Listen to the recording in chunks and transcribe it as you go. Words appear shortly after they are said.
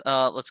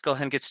let's go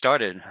ahead and get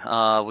started.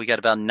 We got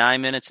about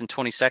 9 minutes and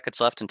 20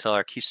 seconds left until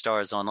our key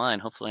star is online.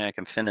 Hopefully I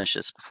can finish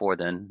this before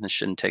then. This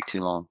shouldn't take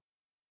too long.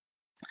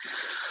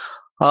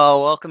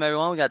 Welcome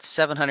everyone. We got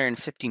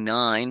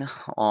 759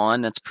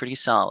 on. That's pretty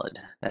solid.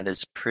 That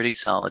is pretty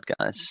solid,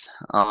 guys.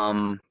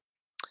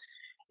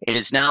 It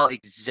is now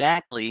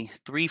exactly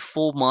 3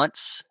 full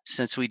months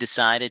since we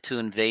decided to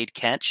invade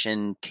Catch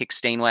and kick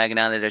Stainwagon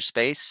out of their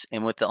space.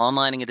 And with the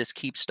onlining of this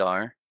Keep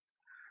Star,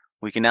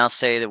 we can now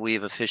say that we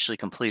have officially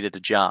completed the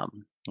job.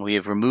 We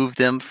have removed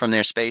them from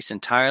their space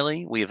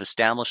entirely. We have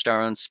established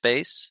our own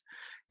space,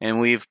 and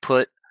we've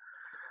put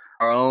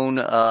our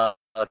own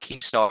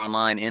Keep Star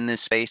online in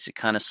this space. It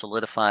kind of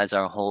solidifies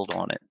our hold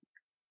on it.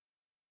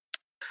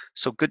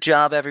 So good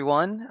job,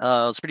 everyone. It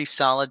was a pretty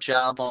solid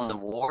job on the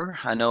war.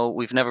 I know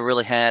we've never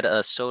really had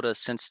a soda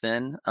since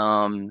then,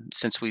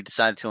 since we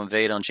decided to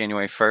invade on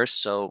January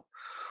 1st. So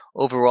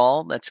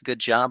overall, that's a good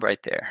job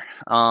right there.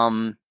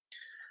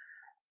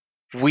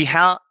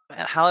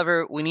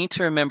 However, we need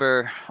to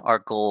remember our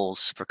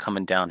goals for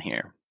coming down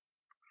here.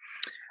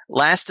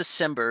 Last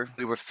December,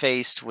 we were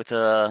faced with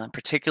a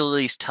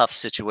particularly tough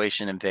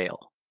situation in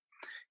Vale.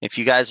 If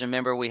you guys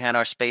remember, we had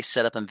our space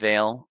set up in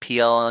Vale.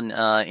 PL and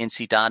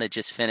NC Dot had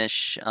just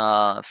finished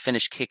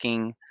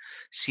kicking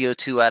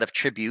CO2 out of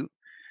Tribute,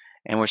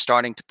 and we're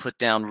starting to put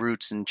down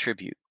roots in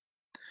Tribute.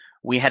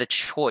 We had a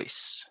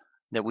choice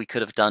that we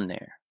could have done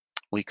there.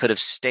 We could have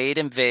stayed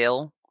in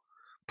Vale,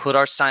 put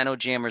our Sino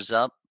jammers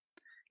up,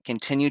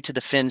 continued to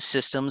defend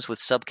systems with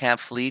subcap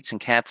fleets and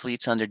cap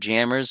fleets under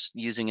jammers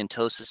using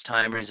Entosis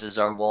timers as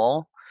our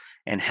wall,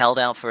 and held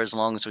out for as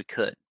long as we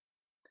could.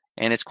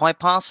 And it's quite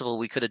possible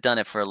we could have done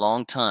it for a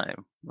long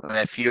time.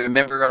 If you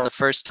remember on the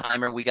first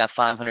timer, we got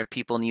 500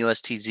 people in the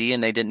USTZ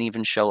and they didn't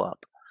even show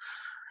up.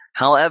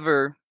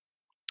 However,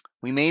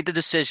 we made the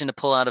decision to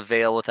pull out of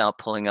Vale without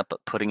putting up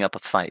a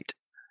fight.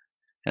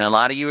 And a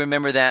lot of you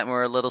remember that and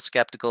were a little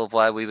skeptical of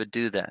why we would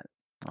do that.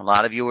 A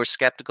lot of you were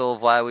skeptical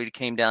of why we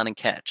came down and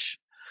Catch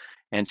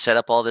and set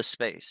up all this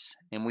space.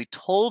 And we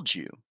told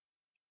you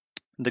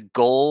the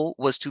goal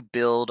was to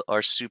build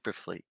our super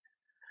fleet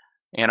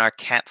and our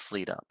cap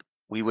fleet up.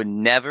 We would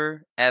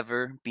never,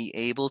 ever be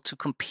able to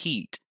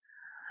compete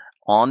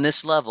on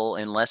this level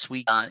unless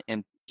we got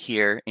in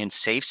here in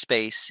safe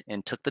space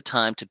and took the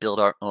time to build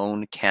our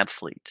own cap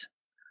fleet.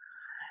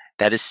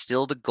 That is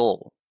still the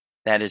goal.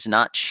 That is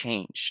not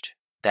changed.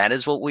 That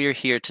is what we are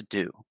here to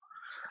do.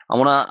 I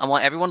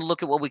want everyone to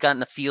look at what we got in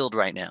the field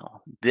right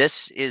now.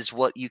 This is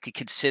what you could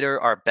consider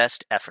our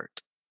best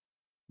effort.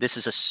 This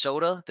is a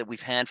soda that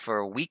we've had for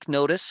a week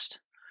notice.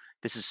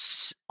 This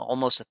is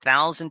almost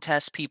 1,000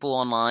 test people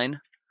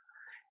online.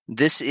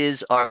 This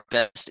is our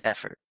best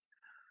effort.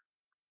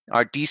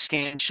 Our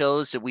D-scan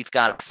shows that we've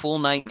got a full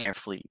Nightmare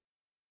fleet,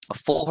 a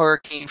full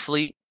Hurricane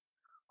fleet,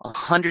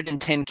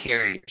 110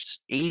 carriers,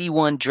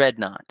 81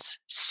 dreadnoughts,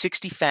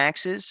 60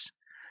 faxes,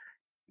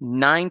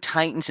 9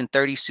 Titans and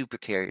 30 super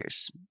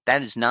carriers.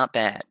 That is not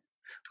bad,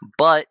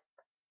 but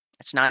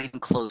it's not even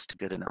close to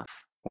good enough.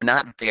 We're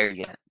not there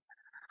yet.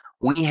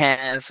 We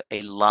have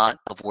a lot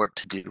of work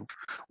to do.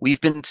 We've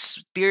been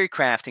theory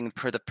crafting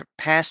for the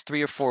past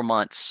 3 or 4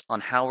 months on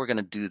how we're going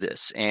to do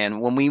this.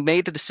 And when we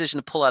made the decision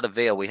to pull out of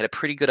Vale, we had a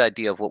pretty good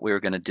idea of what we were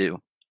going to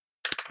do.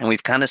 And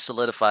we've kind of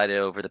solidified it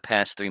over the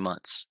past 3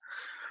 months.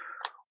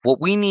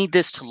 What we need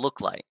this to look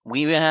like,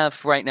 we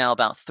have right now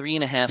about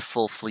 3.5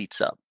 full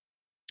fleets up.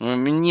 I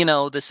mean, you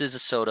know, this is a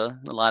soda.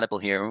 A lot of people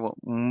here.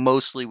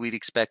 Mostly we'd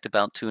expect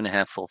about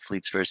 2.5 full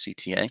fleets for a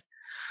CTA.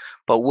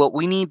 But what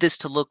we need this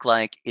to look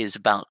like is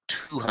about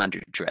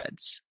 200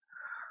 dreads,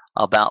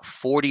 about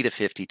 40 to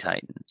 50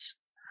 Titans,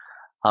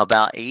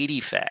 about 80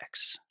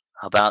 fax,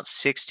 about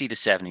 60 to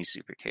 70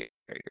 super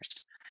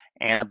carriers,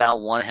 and about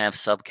 1/2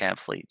 subcap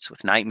fleets,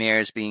 with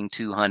Nightmares being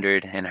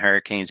 200 and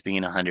Hurricanes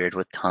being 100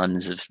 with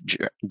tons of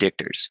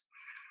dictors.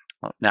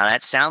 Now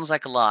that sounds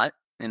like a lot,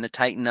 and the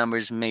Titan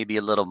numbers may be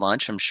a little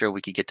bunch. I'm sure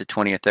we could get to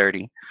 20 or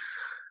 30,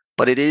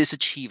 but it is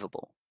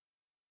achievable.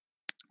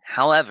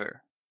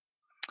 However,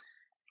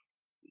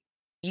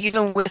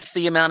 even with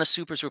the amount of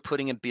supers we're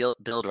putting in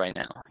build right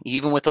now,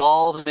 even with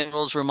all the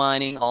minerals we're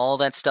mining, all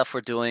that stuff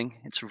we're doing,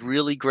 it's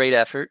really great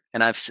effort.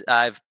 And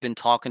I've been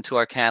talking to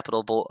our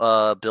capital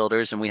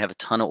builders, and we have a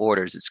ton of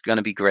orders. It's going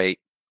to be great.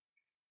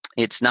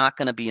 It's not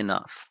going to be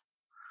enough.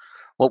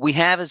 What we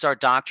have is our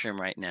doctrine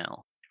right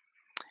now.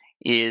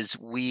 Is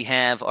we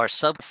have our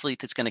sub fleet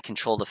that's going to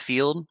control the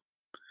field.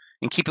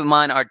 And keep in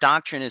mind, our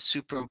doctrine is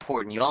super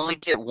important. You only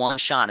get 1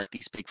 shot at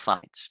these big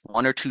fights,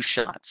 1 or 2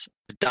 shots.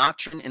 The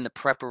doctrine and the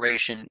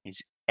preparation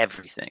is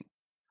everything.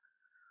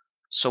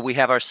 So we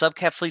have our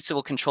subcap fleets that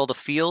will control the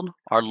field,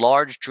 our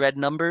large dread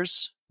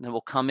numbers that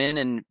will come in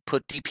and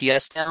put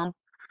DPS down,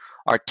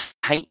 our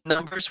Titan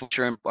numbers, which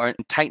are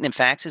Titan and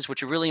faxes,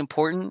 which are really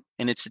important.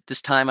 And it's at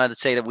this time I would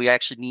say that we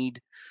actually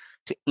need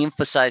to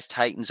emphasize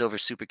Titans over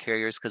super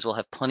carriers because we'll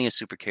have plenty of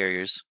super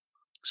carriers.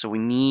 So we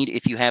need,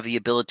 if you have the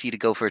ability to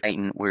go for a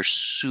Titan, we're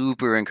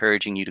super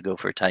encouraging you to go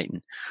for a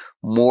Titan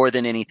more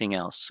than anything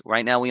else.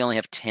 Right now, we only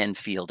have 10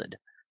 fielded.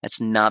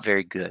 That's not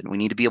very good. We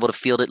need to be able to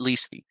field at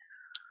least 3.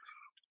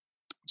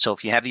 So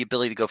if you have the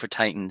ability to go for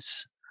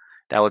Titans,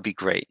 that would be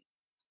great.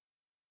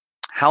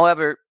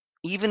 However,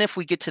 even if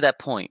we get to that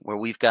point where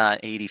we've got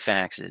 80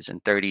 faxes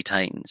and 30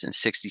 Titans and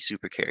 60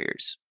 super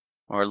carriers,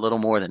 or a little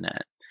more than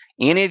that,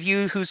 any of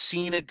you who's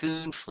seen a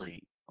goon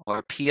fleet or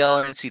a PL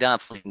or NC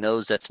fleet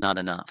knows that's not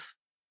enough.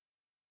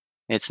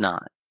 It's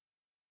not.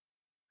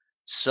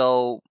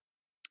 So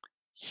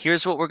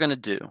here's what we're going to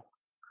do.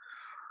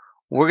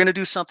 We're going to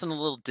do something a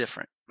little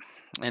different.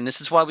 And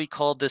this is why we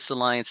called this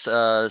Alliance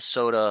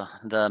Soda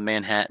the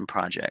Manhattan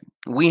Project.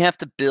 We have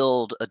to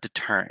build a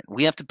deterrent.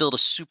 We have to build a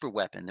super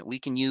weapon that we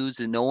can use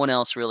that no one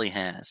else really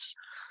has.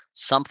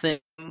 Something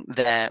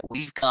that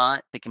we've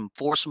got that can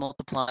force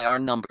multiply our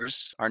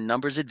numbers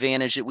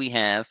advantage that we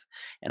have,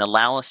 and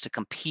allow us to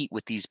compete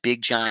with these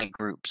big giant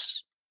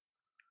groups.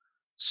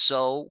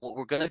 So what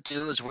we're going to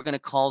do is we're going to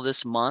call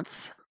this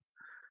month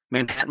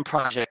Manhattan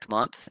Project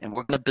Month, and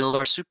we're going to build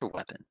our super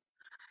weapon.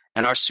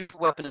 And our super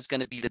weapon is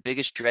going to be the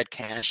biggest dread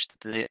cache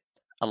that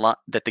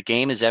the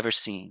game has ever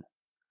seen.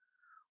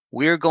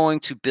 We're going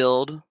to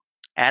build,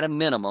 at a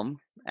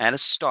minimum, at a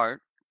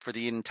start, for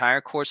the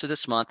entire course of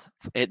this month,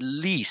 at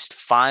least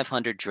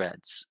 500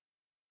 dreads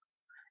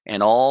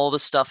and all the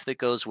stuff that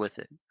goes with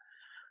it.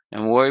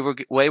 And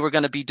the way we're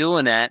going to be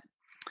doing that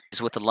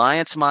is with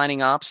Alliance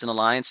mining ops and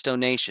Alliance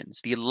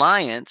donations. The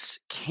Alliance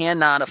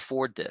cannot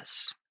afford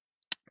this.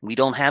 We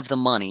don't have the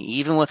money.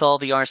 Even with all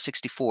the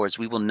R64s,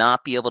 we will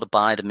not be able to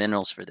buy the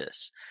minerals for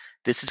this.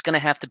 This is going to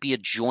have to be a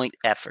joint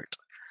effort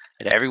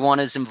that everyone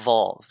is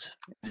involved.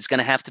 It's going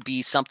to have to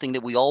be something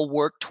that we all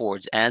work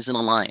towards as an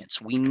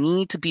alliance. We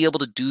need to be able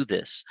to do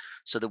this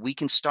so that we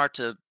can start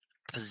to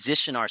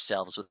position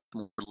ourselves with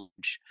more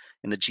leverage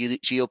in the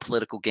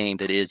geopolitical game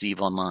that is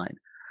EVE Online.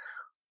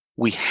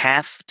 We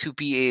have to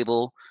be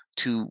able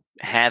to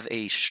have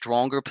a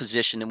stronger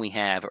position than we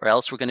have, or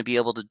else we're going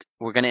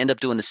to end up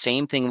doing the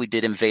same thing we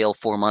did in Vale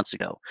 4 months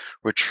ago,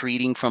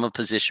 retreating from a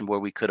position where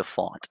we could have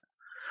fought.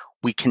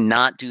 We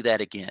cannot do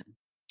that again.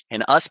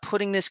 And us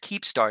putting this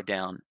Keep Star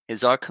down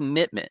is our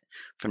commitment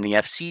from the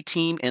FC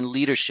team and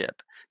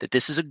leadership that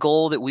this is a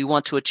goal that we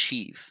want to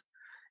achieve.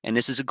 And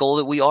this is a goal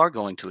that we are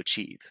going to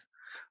achieve.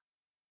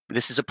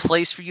 This is a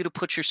place for you to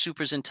put your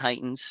supers and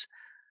titans.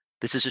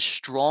 This is a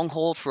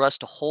stronghold for us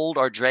to hold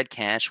our dread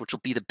cache, which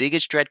will be the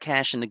biggest dread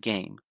cache in the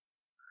game.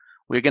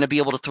 We're going to be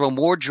able to throw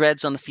more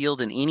dreads on the field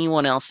than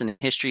anyone else in the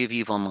history of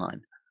EVE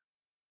Online.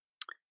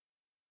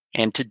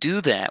 And to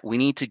do that, we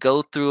need to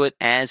go through it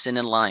as an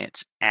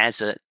alliance,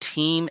 as a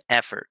team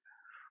effort.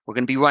 We're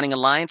going to be running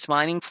alliance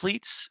mining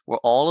fleets where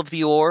all of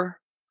the ore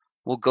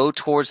will go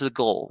towards the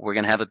goal. We're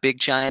going to have a big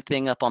giant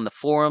thing up on the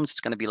forums.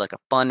 It's going to be like a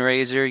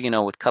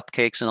fundraiser, with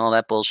cupcakes and all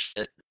that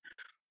bullshit.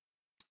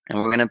 And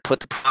we're going to put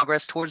the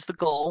progress towards the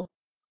goal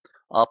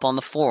up on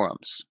the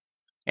forums.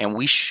 And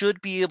we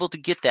should be able to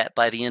get that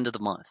by the end of the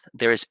month.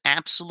 There is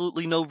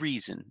absolutely no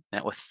reason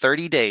that with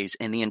 30 days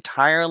and the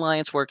entire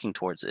alliance working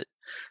towards it,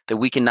 that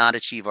we cannot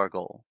achieve our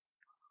goal.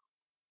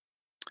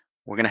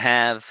 We're going to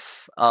have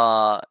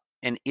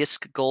an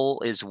ISK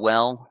goal as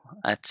well.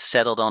 It's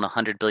settled on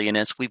 100 billion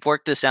ISK. We've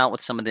worked this out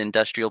with some of the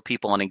industrial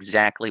people on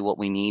exactly what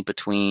we need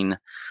between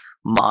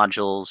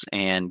modules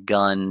and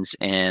guns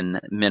and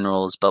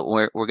minerals, but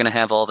we're going to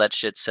have all that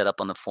shit set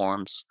up on the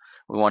forums.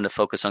 We wanted to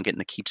focus on getting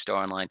the Keep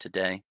Star online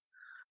today.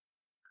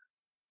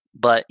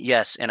 But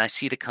yes, and I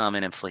see the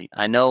comment in Fleet.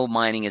 I know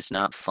mining is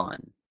not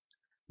fun.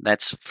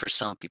 That's for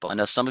some people. I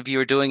know some of you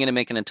are doing it and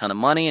making a ton of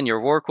money in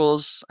your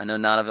workles. I know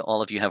not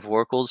all of you have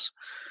workles.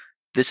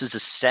 This is a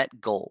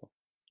set goal.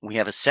 We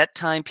have a set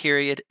time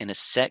period and a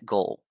set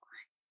goal.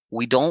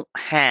 We don't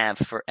have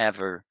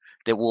forever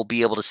that we'll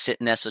be able to sit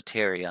in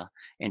Esoteria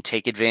and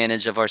take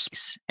advantage of our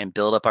space and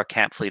build up our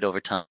cap fleet over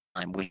time.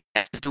 We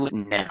have to do it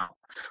now.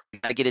 We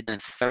got to get it in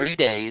 30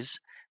 days.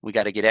 We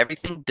got to get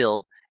everything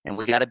built, and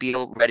we got to be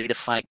ready to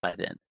fight by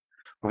then.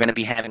 We're going to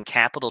be having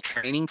capital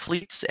training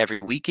fleets every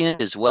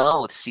weekend as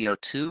well with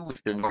CO2.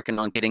 We've been working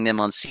on getting them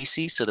on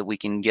CC so that we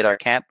can get our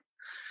cap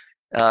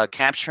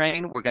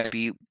train. We're going to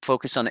be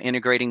focused on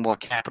integrating more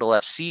capital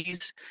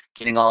FCs,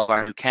 getting all of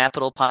our new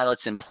capital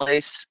pilots in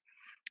place.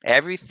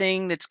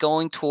 Everything that's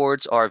going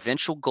towards our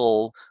eventual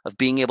goal of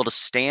being able to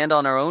stand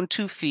on our own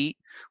 2 feet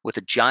with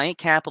a giant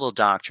capital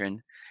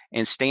doctrine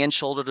and stand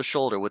shoulder to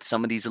shoulder with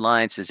some of these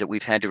alliances that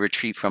we've had to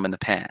retreat from in the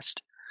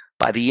past.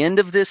 By the end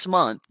of this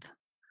month,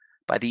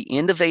 by the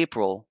end of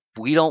April,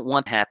 we don't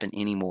want to happen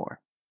anymore.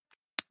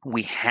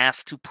 We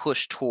have to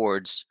push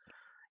towards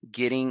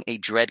getting a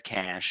dread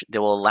cache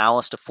that will allow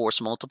us to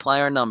force multiply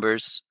our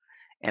numbers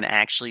and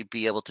actually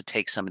be able to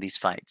take some of these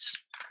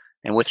fights.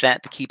 And with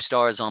that, the Keep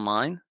Star is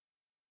online.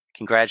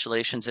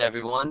 Congratulations,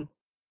 everyone.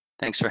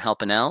 Thanks for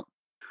helping out.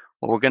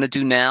 What we're going to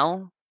do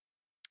now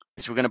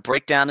is we're going to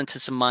break down into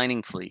some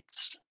mining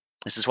fleets.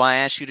 This is why I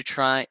asked you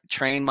to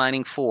train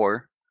mining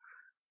 4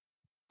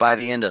 by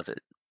the end of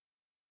it.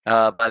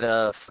 By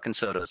the fucking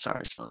soda,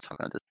 sorry. So let's talk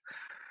about this.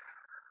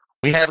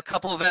 We have a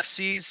couple of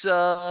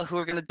FCs who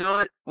are going to do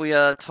it. We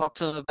talked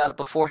to them about it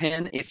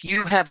beforehand. If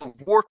you have a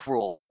work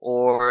role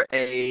or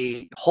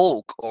a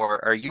Hulk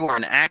or you are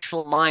an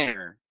actual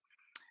miner,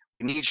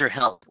 We need your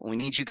help. We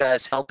need you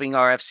guys helping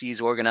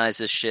RFCs organize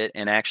this shit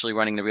and actually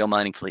running the real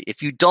mining fleet.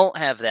 If you don't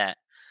have that,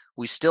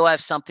 we still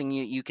have something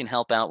you can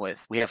help out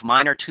with. We have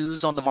miner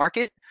twos on the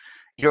market.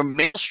 Your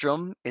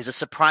Maelstrom is a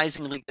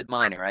surprisingly good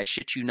miner. I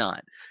shit you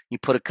not. You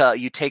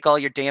take all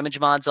your damage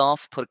mods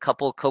off, put a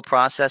couple of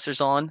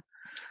coprocessors on,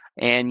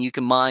 and you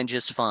can mine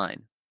just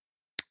fine.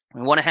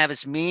 We want to have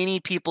as many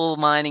people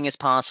mining as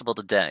possible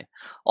today.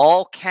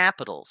 All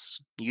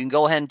capitals. You can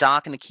go ahead and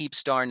dock in the Keep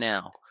Star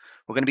now.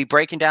 We're going to be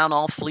breaking down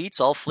all fleets.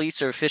 All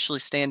fleets are officially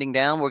standing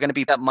down. We're going to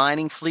be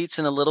mining fleets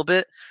in a little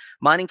bit.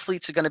 Mining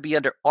fleets are going to be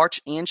under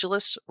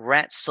Archangelus,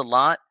 Rat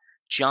Salat,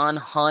 John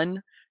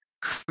Hun,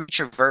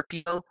 Creature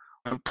Verpio,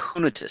 and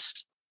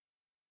Punitist.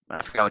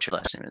 I forgot what your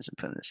last name is in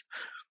Punitist.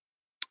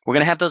 We're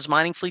going to have those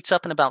mining fleets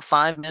up in about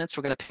 5 minutes.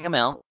 We're going to ping them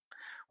out.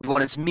 We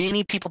want as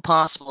many people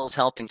possible as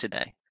helping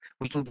today.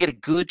 We can get a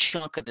good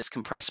chunk of this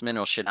compressed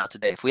mineral shit out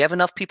today. If we have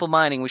enough people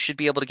mining, we should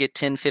be able to get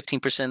 10,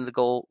 15% of the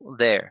goal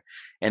there.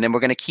 And then we're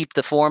going to keep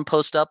the forum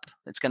post up.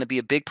 It's going to be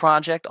a big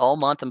project all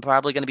month. I'm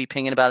probably going to be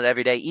pinging about it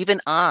every day.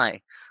 Even I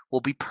will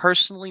be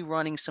personally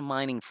running some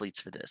mining fleets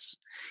for this.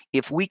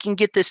 If we can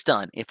get this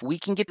done, if we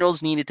can get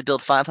minerals needed to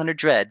build 500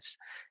 dreads,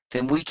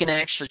 then we can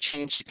actually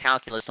change the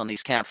calculus on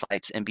these cat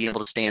fights and be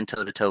able to stand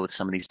toe-to-toe with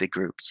some of these big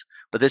groups.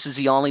 But this is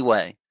the only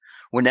way.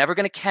 We're never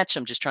going to catch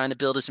them just trying to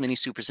build as many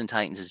supers and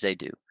titans as they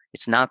do.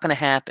 It's not going to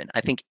happen.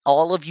 I think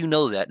all of you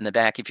know that in the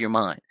back of your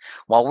mind.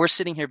 While we're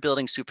sitting here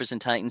building supers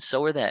and titans,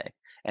 so are they.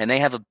 And they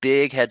have a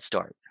big head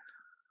start.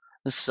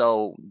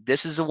 So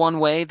this is the one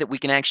way that we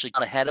can actually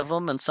get ahead of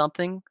them on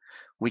something.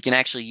 We can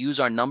actually use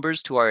our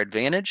numbers to our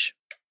advantage.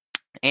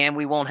 And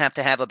we won't have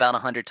to have about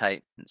 100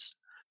 titans.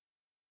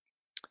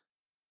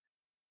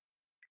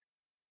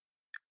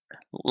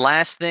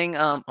 Last thing,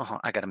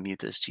 I got to mute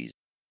this, jeez.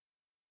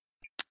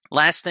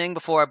 Last thing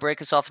before I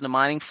break us off into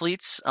mining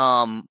fleets,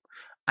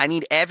 I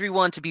need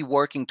everyone to be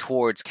working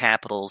towards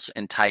capitals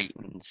and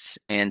titans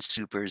and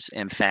supers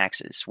and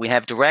faxes. We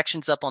have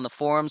directions up on the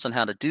forums on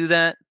how to do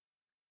that.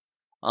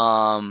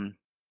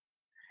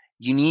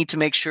 You need to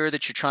make sure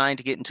that you're trying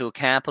to get into a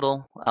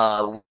capital.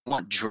 We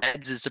want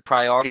dreads as a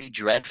priority,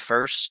 dread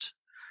first.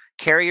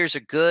 Carriers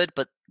are good,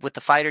 but with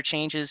the fighter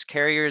changes,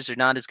 carriers are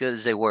not as good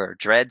as they were.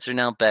 Dreads are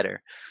now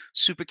better.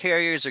 Super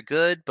carriers are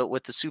good, but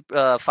with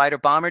the fighter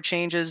bomber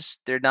changes,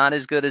 they're not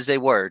as good as they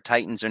were.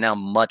 Titans are now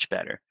much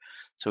better.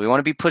 So we want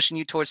to be pushing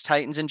you towards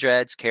Titans and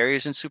Dreads.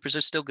 Carriers and Supers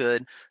are still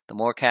good. The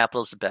more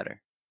capitals, the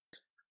better.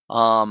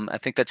 I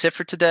think that's it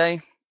for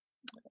today.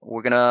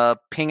 We're going to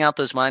ping out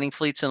those mining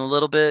fleets in a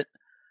little bit.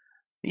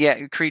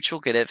 Yeah, Creech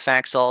will get it.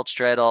 Fax alts,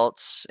 Dread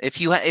alts.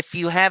 If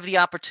you have the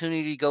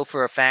opportunity to go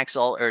for a Fax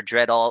alt or a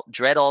Dread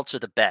alts are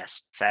the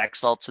best. Fax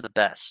alts are the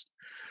best.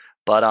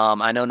 But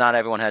I know not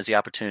everyone has the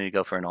opportunity to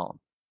go for an alt.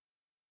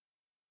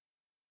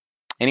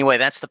 Anyway,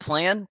 that's the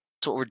plan.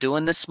 That's what we're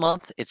doing this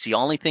month. It's the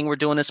only thing we're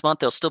doing this month.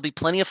 There'll still be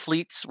plenty of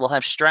fleets. We'll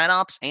have strat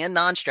ops and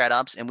non-strat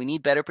ops, and we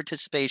need better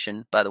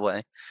participation, by the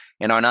way,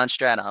 in our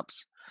non-strat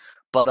ops.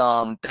 But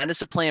that is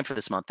the plan for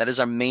this month. That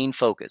is our main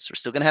focus. We're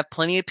still going to have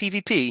plenty of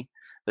PvP,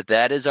 but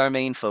that is our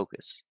main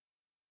focus.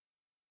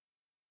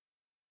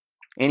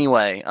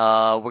 Anyway,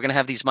 we're going to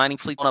have these mining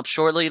fleet going up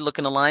shortly. Look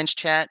in the Alliance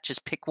chat.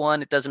 Just pick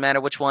one. It doesn't matter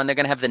which one. They're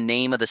going to have the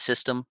name of the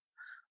system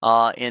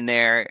in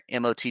their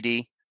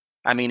MOTD.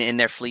 I mean, in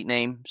their fleet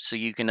name, so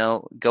you can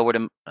know where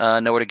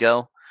to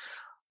go.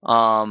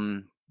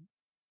 I'm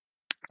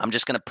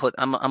just gonna put.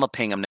 I'm gonna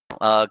ping them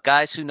now.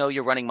 Guys who know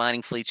you're running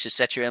mining fleets, just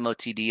set your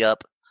MOTD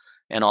up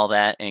and all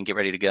that, and get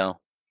ready to go.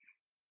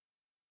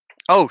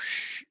 Oh,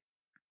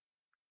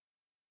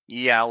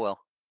 yeah, I will.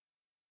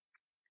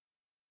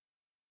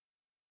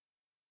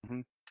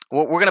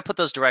 We're gonna put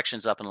those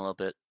directions up in a little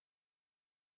bit.